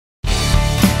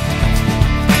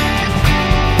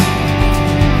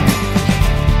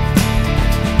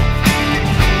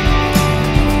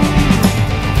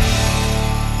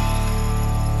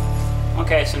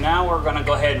we're going to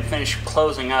go ahead and finish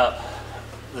closing up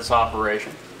this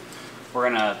operation. We're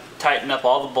going to tighten up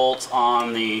all the bolts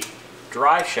on the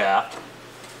drive shaft.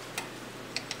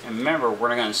 And remember,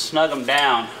 we're going to snug them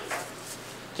down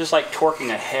just like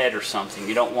torquing a head or something.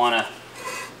 You don't want to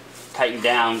tighten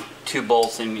down two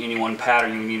bolts in any one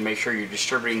pattern. You need to make sure you're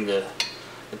distributing the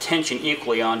tension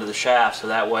equally onto the shaft, so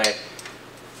that way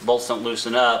bolts don't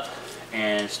loosen up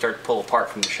and start to pull apart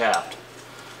from the shaft.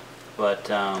 But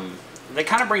that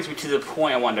kind of brings me to the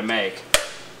point I wanted to make.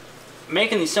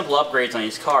 Making these simple upgrades on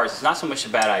these cars is not so much a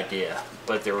bad idea,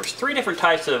 but there was 3 different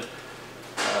types of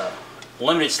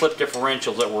limited slip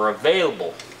differentials that were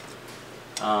available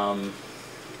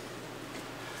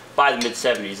by the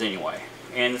mid-70s anyway.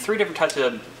 And the 3 different types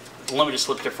of limited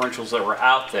slip differentials that were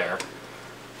out there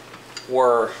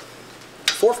were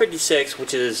 456,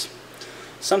 which is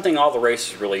something all the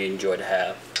racers really enjoy to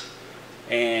have,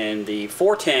 and the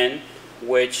 410,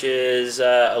 which is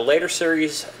a later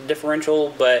series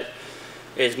differential but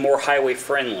is more highway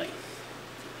friendly.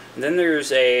 And then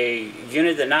there's a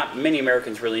unit that not many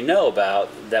Americans really know about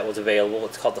that was available.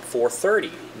 It's called the 430,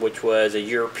 which was a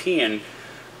European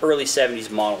early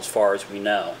 70s model as far as we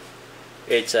know.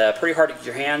 It's pretty hard to get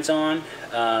your hands on.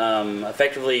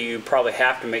 Effectively, you probably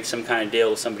have to make some kind of deal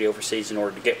with somebody overseas in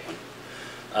order to get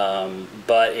one.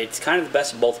 But it's kind of the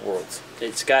best of both worlds.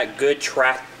 It's got good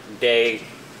track day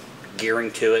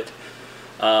gearing to it,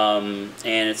 and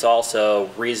it's also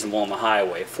reasonable on the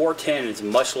highway. 410 is a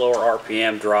much lower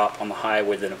RPM drop on the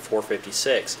highway than a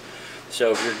 456.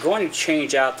 So if you're going to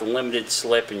change out the limited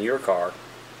slip in your car,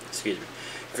 excuse me,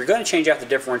 if you're going to change out the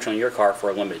differential in your car for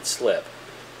a limited slip,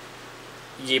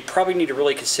 you probably need to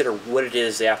really consider what it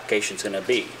is the application is going to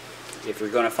be. If you're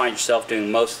going to find yourself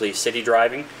doing mostly city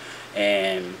driving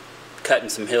and cutting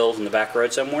some hills in the back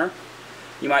road somewhere,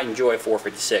 you might enjoy a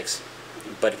 456.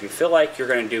 But if you feel like you're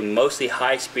going to do mostly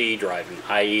high-speed driving,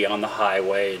 i.e. on the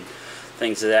highway and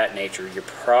things of that nature, you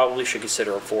probably should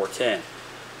consider a 410.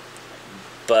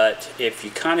 But if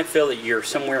you kind of feel that you're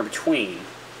somewhere in between,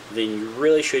 then you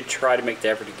really should try to make the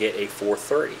effort to get a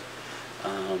 430.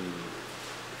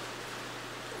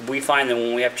 We find that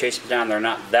when we have to chase them down, they're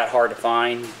not that hard to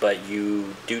find, but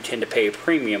you do tend to pay a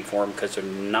premium for them because they're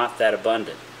not that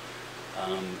abundant.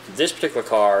 This particular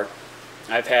car,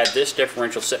 I've had this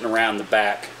differential sitting around the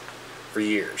back for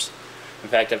years. In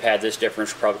fact, I've had this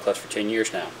differential probably close for 10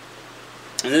 years now.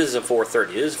 And this is a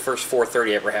 430. This is the first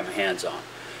 430 I ever had my hands on.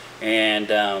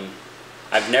 And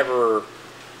I've never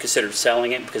considered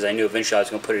selling it because I knew eventually I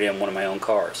was going to put it in one of my own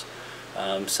cars.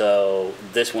 So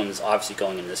this one's obviously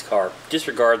going in this car.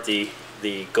 Disregard the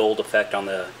gold effect on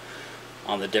the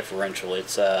differential.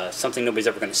 It's something nobody's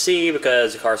ever going to see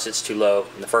because the car sits too low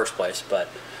in the first place. But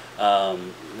the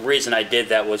reason I did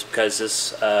that was because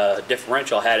this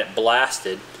differential, had it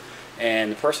blasted,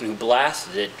 and the person who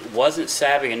blasted it wasn't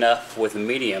savvy enough with the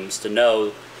mediums to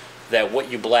know that what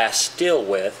you blast steel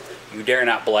with, you dare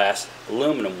not blast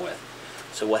aluminum with.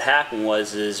 So what happened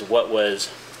was what was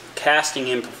casting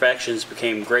imperfections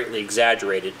became greatly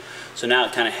exaggerated. So now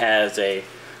it kind of has a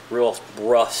real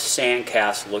rough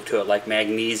sandcastle look to it, like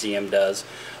magnesium does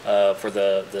for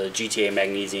the GTA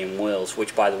magnesium wheels,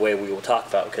 which, by the way, we will talk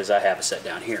about because I have a set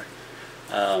down here.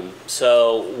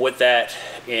 So with that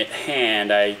in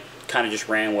hand, I kind of just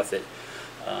ran with it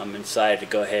and decided to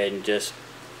go ahead and just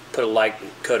put a light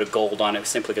coat of gold on it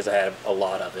simply because I had a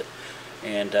lot of it,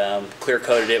 and clear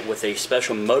coated it with a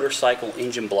special motorcycle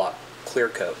engine block clear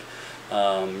coat.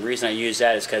 The reason I use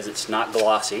that is because it's not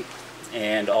glossy,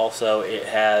 and also it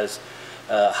has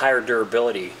higher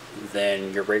durability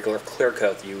than your regular clear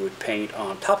coat that you would paint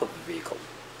on top of the vehicle.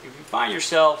 If you find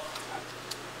yourself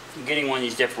getting one of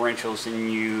these differentials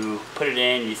and you put it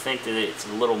in, you think that it's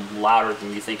a little louder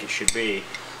than you think it should be,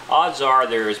 odds are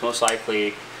there is most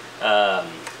likely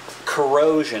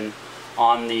corrosion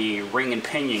on the ring and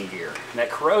pinion gear. And that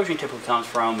corrosion typically comes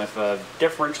from if a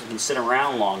differential can sit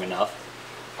around long enough,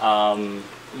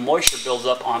 moisture builds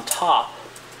up on top.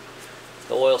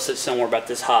 The oil sits somewhere about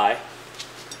this high.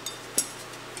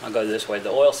 I'll go this way.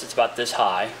 The oil sits about this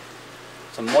high.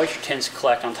 So moisture tends to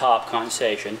collect on top,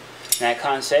 condensation. And that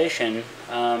condensation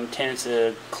tends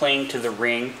to cling to the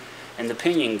ring and the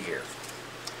pinion gear.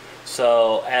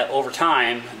 So over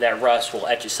time, that rust will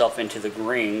etch itself into the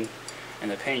ring and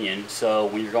the pinion. So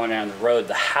when you're going down the road,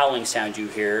 the howling sound you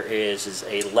hear is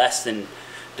a less than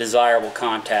desirable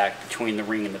contact between the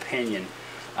ring and the pinion.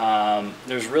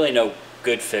 There's really no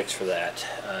good fix for that.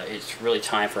 It's really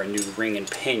time for a new ring and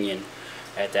pinion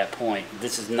at that point.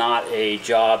 This is not a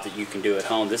job that you can do at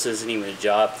home. This isn't even a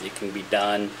job that can be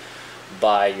done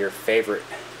by your favorite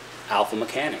alpha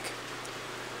mechanic.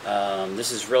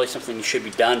 This is really something that should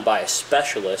be done by a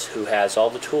specialist who has all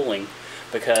the tooling,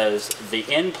 because the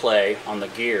end play on the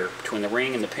gear between the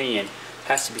ring and the pinion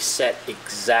has to be set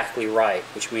exactly right,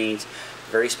 which means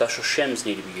very special shims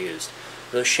need to be used.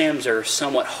 Those shims are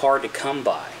somewhat hard to come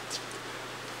by.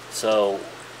 So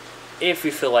if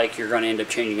you feel like you're going to end up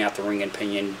changing out the ring and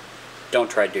pinion, don't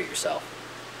try to do it yourself.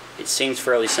 It seems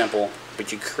fairly simple,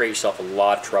 but you create yourself a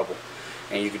lot of trouble,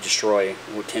 and you could destroy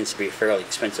what tends to be a fairly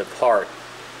expensive part.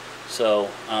 So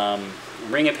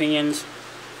ring and pinions,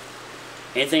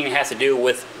 anything that has to do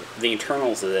with the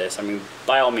internals of this, I mean,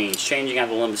 by all means, changing out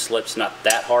the limited slips is not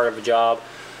that hard of a job,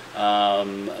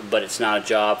 but it's not a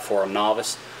job for a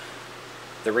novice.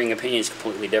 The ring and pinion is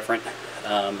completely different.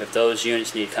 If those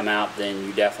units need to come out, then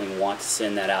you definitely want to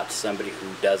send that out to somebody who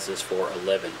does this for a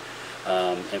living.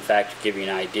 In fact, to give you an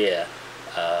idea,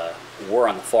 we're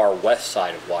on the far west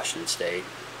side of Washington State,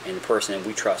 and the person that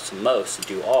we trust the most to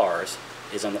do ours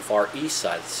is on the far east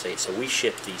side of the state. So we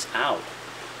ship these out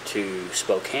to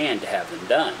Spokane to have them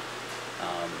done.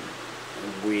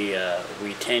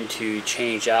 We tend to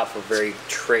change out for very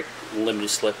trick limited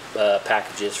slip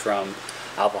packages from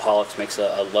Alcoholics. Makes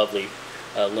a lovely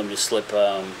limited slip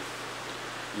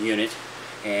unit,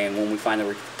 and when we find that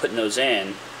we're putting those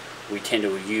in, we tend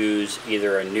to use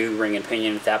either a new ring and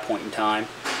pinion at that point in time,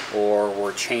 or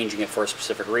we're changing it for a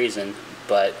specific reason.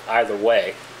 But either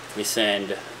way, we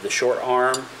send the short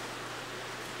arm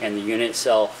and the unit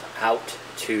itself out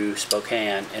to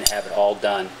Spokane and have it all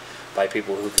done by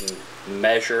people who can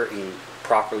measure and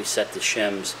properly set the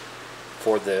shims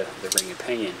for the ring and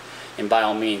pinion. And by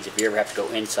all means, if you ever have to go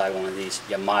inside one of these,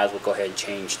 you might as well go ahead and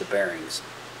change the bearings.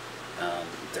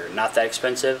 They're not that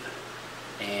expensive,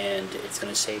 and it's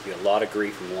going to save you a lot of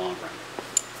grief in the long run.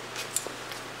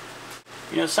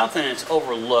 You know, something that's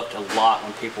overlooked a lot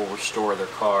when people restore their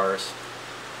cars,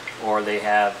 or they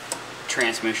have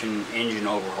transmission engine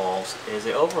overhauls, is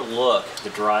they overlook the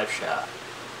drive shaft.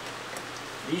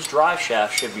 These drive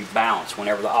shafts should be balanced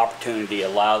whenever the opportunity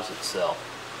allows itself.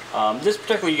 This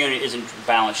particular unit isn't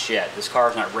balanced yet. This car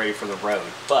is not ready for the road,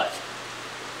 but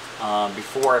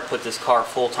before I put this car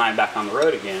full-time back on the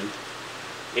road again,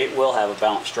 it will have a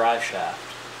balanced drive shaft.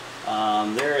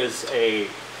 There is a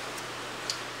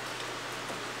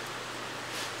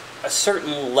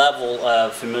certain level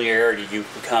of familiarity you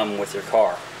become with your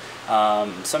car.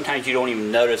 Sometimes you don't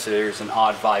even notice that there's an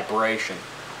odd vibration,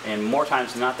 and more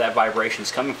times than not, that vibration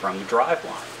is coming from the drive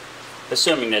line,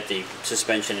 assuming that the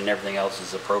suspension and everything else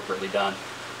is appropriately done.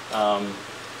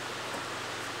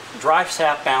 Drive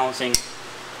shaft balancing,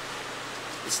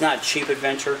 it's not a cheap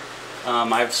adventure.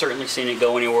 I've certainly seen it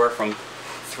go anywhere from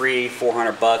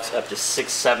 $300-400 up to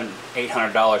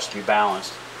 $600-800 to be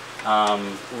balanced.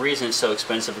 Reason it's so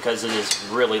expensive because it is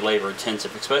really labor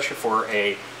intensive, especially for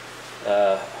a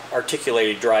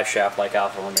articulated drive shaft like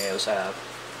Alfa Romeos have.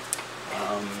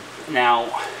 Now,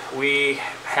 we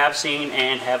have seen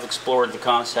and have explored the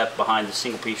concept behind the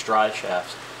single piece drive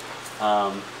shafts.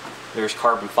 There's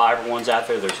carbon fiber ones out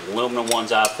there, there's aluminum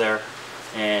ones out there,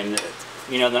 and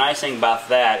you know, the nice thing about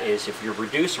that is if you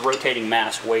reduce the rotating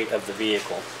mass weight of the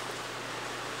vehicle,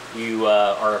 you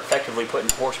are effectively putting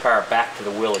horsepower back to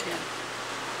the wheel again.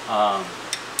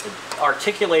 The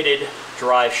articulated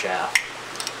drive shaft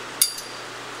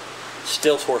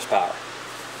steals horsepower.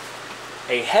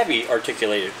 A heavy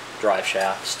articulated drive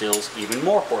shaft steals even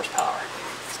more horsepower.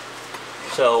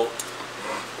 So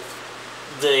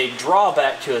the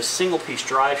drawback to a single piece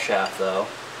drive shaft, though,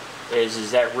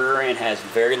 is that rear end has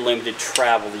very limited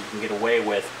travel that you can get away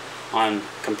with on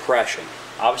compression.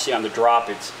 Obviously on the drop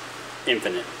it's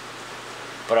infinite,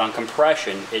 but on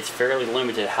compression it's fairly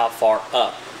limited how far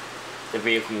up the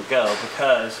vehicle can go,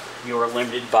 because you are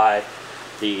limited by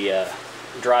the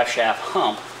drive shaft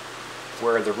hump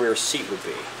where the rear seat would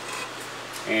be.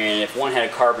 And if one had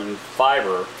a carbon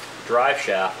fiber drive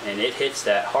shaft and it hits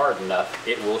that hard enough,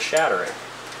 it will shatter it.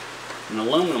 An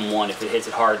aluminum one, if it hits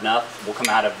it hard enough, will come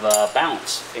out of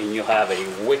balance and you'll have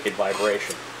a wicked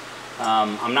vibration.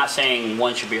 I'm not saying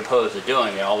one should be opposed to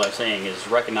doing it. All I'm saying is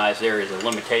recognize there is a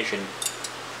limitation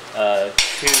to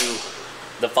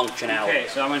the functionality. Okay,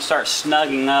 so I'm going to start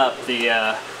snugging up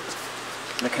the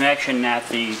connection at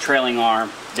the trailing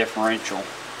arm differential.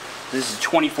 This is a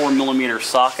 24mm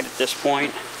socket at this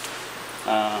point.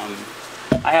 I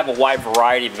have a wide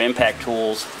variety of impact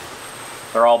tools.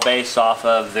 They're all based off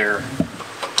of their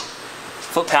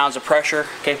foot-pounds of pressure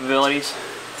capabilities.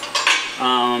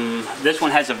 This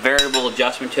one has a variable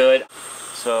adjustment to it.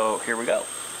 So here we go.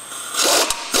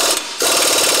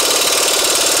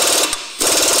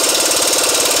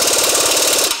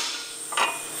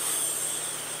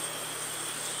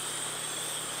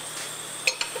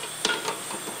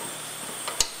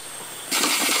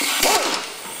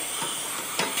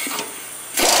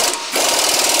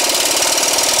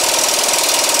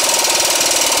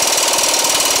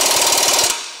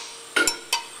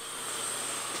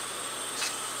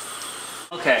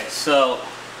 So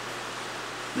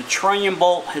the trunnion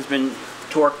bolt has been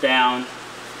torqued down.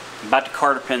 I'm about to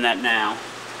carter pin that now.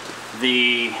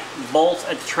 The bolts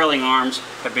at the trailing arms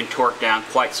have been torqued down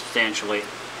quite substantially.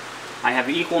 I have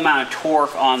equal amount of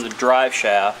torque on the drive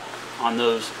shaft on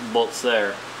those bolts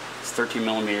there. It's 13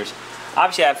 millimeters.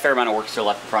 Obviously I have a fair amount of work still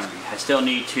left in front of me. I still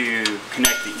need to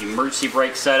connect the emergency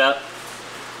brake setup.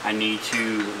 I need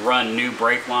to run new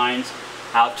brake lines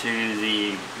out to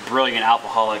the brilliant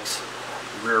Alfaholics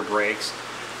rear brakes.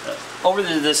 Over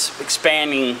this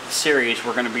expanding series,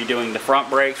 we're going to be doing the front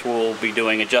brakes. We'll be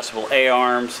doing adjustable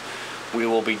A-arms. We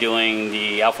will be doing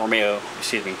the Alfa Romeo,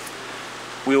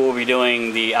 we will be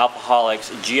doing the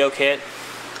Alfaholics Geo Kit.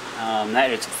 That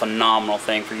is a phenomenal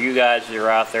thing for you guys that are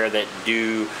out there that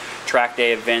do track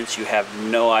day events. You have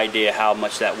no idea how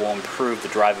much that will improve the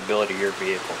drivability of your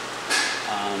vehicle.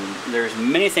 There's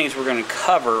many things we're going to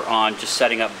cover on just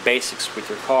setting up basics with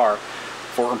your car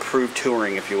for improved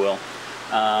touring, if you will.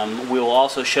 We will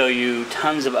also show you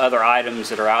tons of other items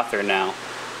that are out there now,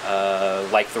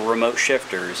 like the remote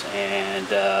shifters and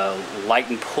light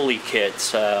and pulley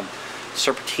kits,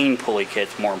 serpentine pulley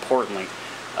kits more importantly.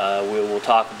 We will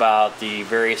talk about the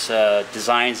various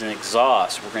designs and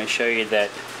exhausts. We're going to show you that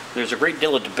there's a great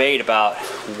deal of debate about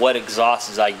what exhaust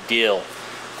is ideal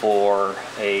for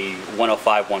a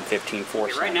 105, 115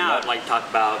 4-cylinder. Right now I'd like to talk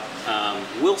about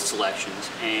wheel selections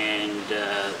and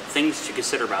things to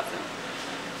consider about them.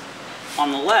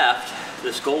 On the left,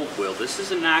 this gold wheel, this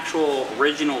is an actual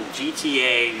original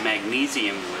GTA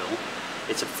magnesium wheel.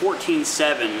 It's a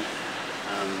 14/7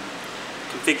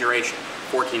 configuration,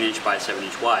 14 inch by 7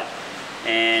 inch wide.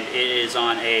 And it is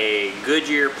on a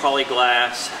Goodyear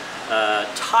polyglass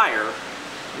tire,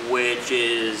 which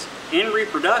is in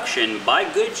reproduction by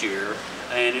Goodyear,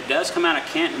 and it does come out of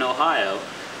Canton, Ohio,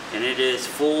 and it is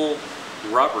full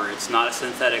rubber. It's not a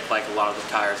synthetic like a lot of the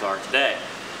tires are today.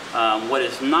 What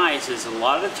is nice is a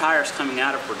lot of the tires coming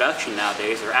out of production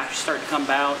nowadays are actually starting to come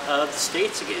out of the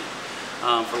States again.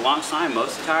 For a long time,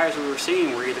 most of the tires we were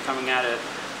seeing were either coming out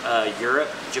of Europe,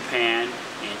 Japan,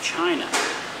 and China.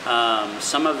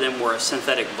 Some of them were a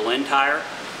synthetic blend tire,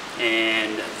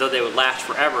 and though they would last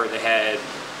forever, they had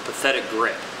pathetic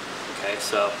grip. Okay,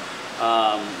 so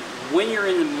when you're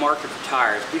in the market for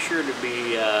tires, be sure to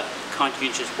be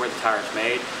conscientious where the tire is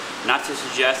made. Not to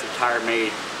suggest that tire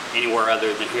made anywhere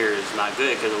other than here is not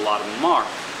good, because a lot of them are,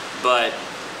 but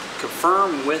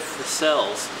confirm with the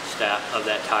sales staff of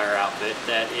that tire outfit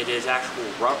that it is actual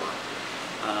rubber.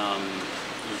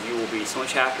 You will be so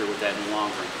much happier with that in the long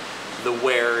run. The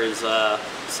wear is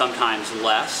sometimes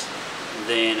less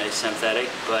than a synthetic,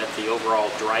 but the overall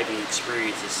driving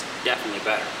experience is definitely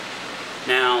better.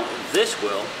 Now this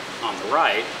wheel on the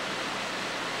right,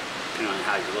 depending on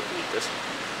how you're looking at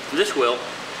this wheel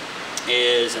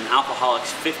is an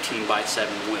Alfaholics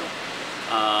 15/7 wheel.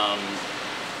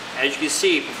 As you can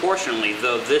see, proportionally,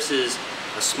 though this is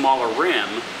a smaller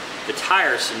rim, the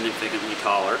tire is significantly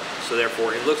taller, so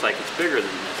therefore it looks like it's bigger than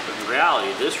this, but in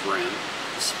reality this rim,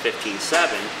 this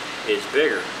 15/7, is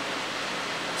bigger.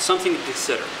 Something to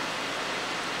consider.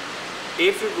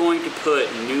 If you're going to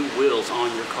put new wheels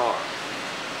on your car,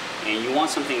 and you want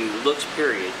something that looks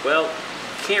period, well,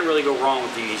 you can't really go wrong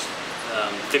with these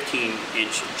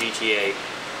 15-inch GTA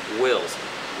wheels.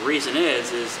 The reason is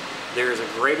there's a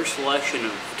greater selection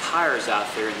of tires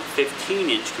out there in the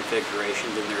 15-inch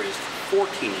configuration than there is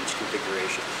 14-inch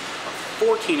configuration. A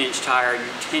 14-inch tire,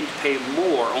 you tend to pay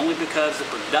more only because the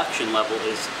production level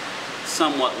is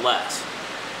somewhat less.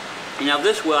 Now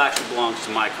this wheel actually belongs to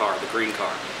my car, the green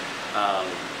car,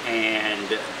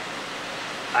 and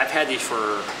I've had these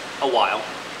for a while.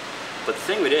 But the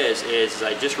thing of it is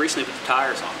I just recently put the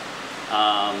tires on.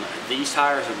 These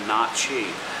tires are not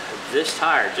cheap. This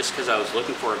tire, just because I was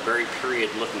looking for a very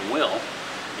period looking wheel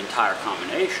in tire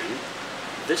combination,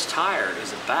 this tire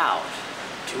is about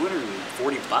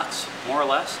 240 bucks, more or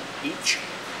less, each.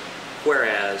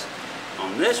 Whereas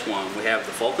on this one, we have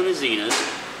the Vulcan Azenas.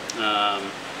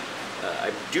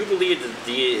 I do believe that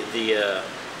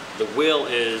the wheel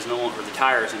is no longer, the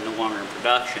tire is no longer in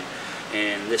production.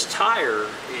 And this tire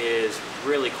is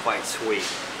really quite sweet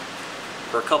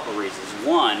for a couple of reasons.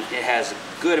 One, it has a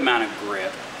good amount of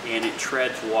grip and it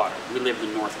treads water. We live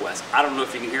in the Northwest. I don't know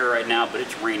if you can hear it right now, but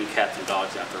it's raining cats and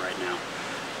dogs out there right now.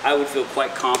 I would feel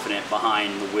quite confident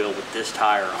behind the wheel with this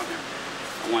tire on there.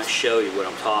 I want to show you what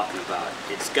I'm talking about.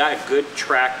 It's got a good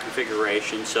track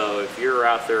configuration, so if you're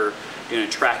out there doing a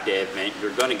track day event,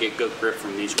 you're going to get good grip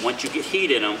from these. Once you get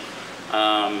heat in them,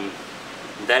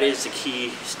 that is the key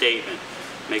statement.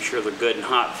 Make sure they're good and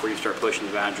hot before you start pushing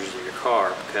the boundaries of your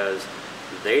car, because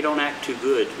they don't act too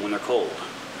good when they're cold.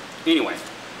 Anyway,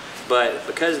 But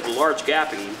because of the large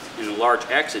gapping and the large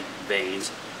exit vanes,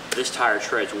 this tire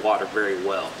treads water very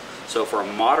well. So for a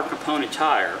modern component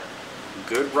tire,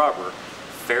 good rubber,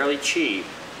 fairly cheap,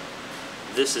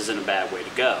 this isn't a bad way to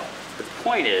go. But the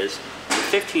point is,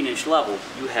 at the 15-inch level,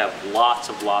 you have lots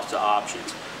of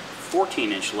options.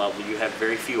 14-inch level, you have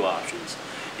very few options.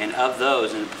 And of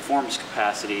those, in the performance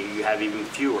capacity, you have even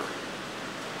fewer.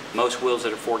 Most wheels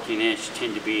that are 14-inch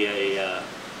tend to be a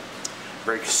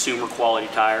very consumer quality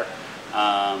tire.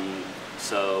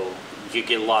 So you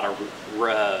get a lot of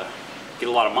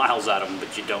miles out of them,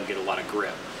 but you don't get a lot of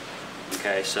grip.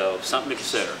 Okay, so something to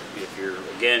consider. If you're,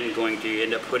 again, going to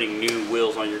end up putting new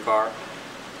wheels on your car,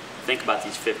 think about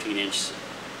these 15-inch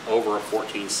over a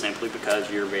 14 simply because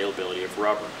of your availability of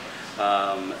rubber.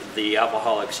 The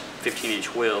Alfaholics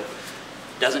 15-inch wheel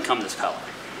doesn't come this color.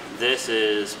 This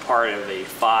is part of a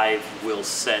 5-wheel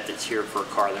set that's here for a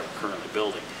car that we're currently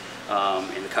building.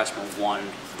 And the customer wanted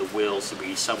the wheels to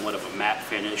be somewhat of a matte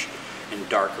finish and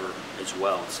darker as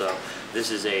well. So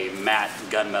this is a matte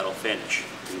gunmetal finish,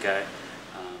 okay?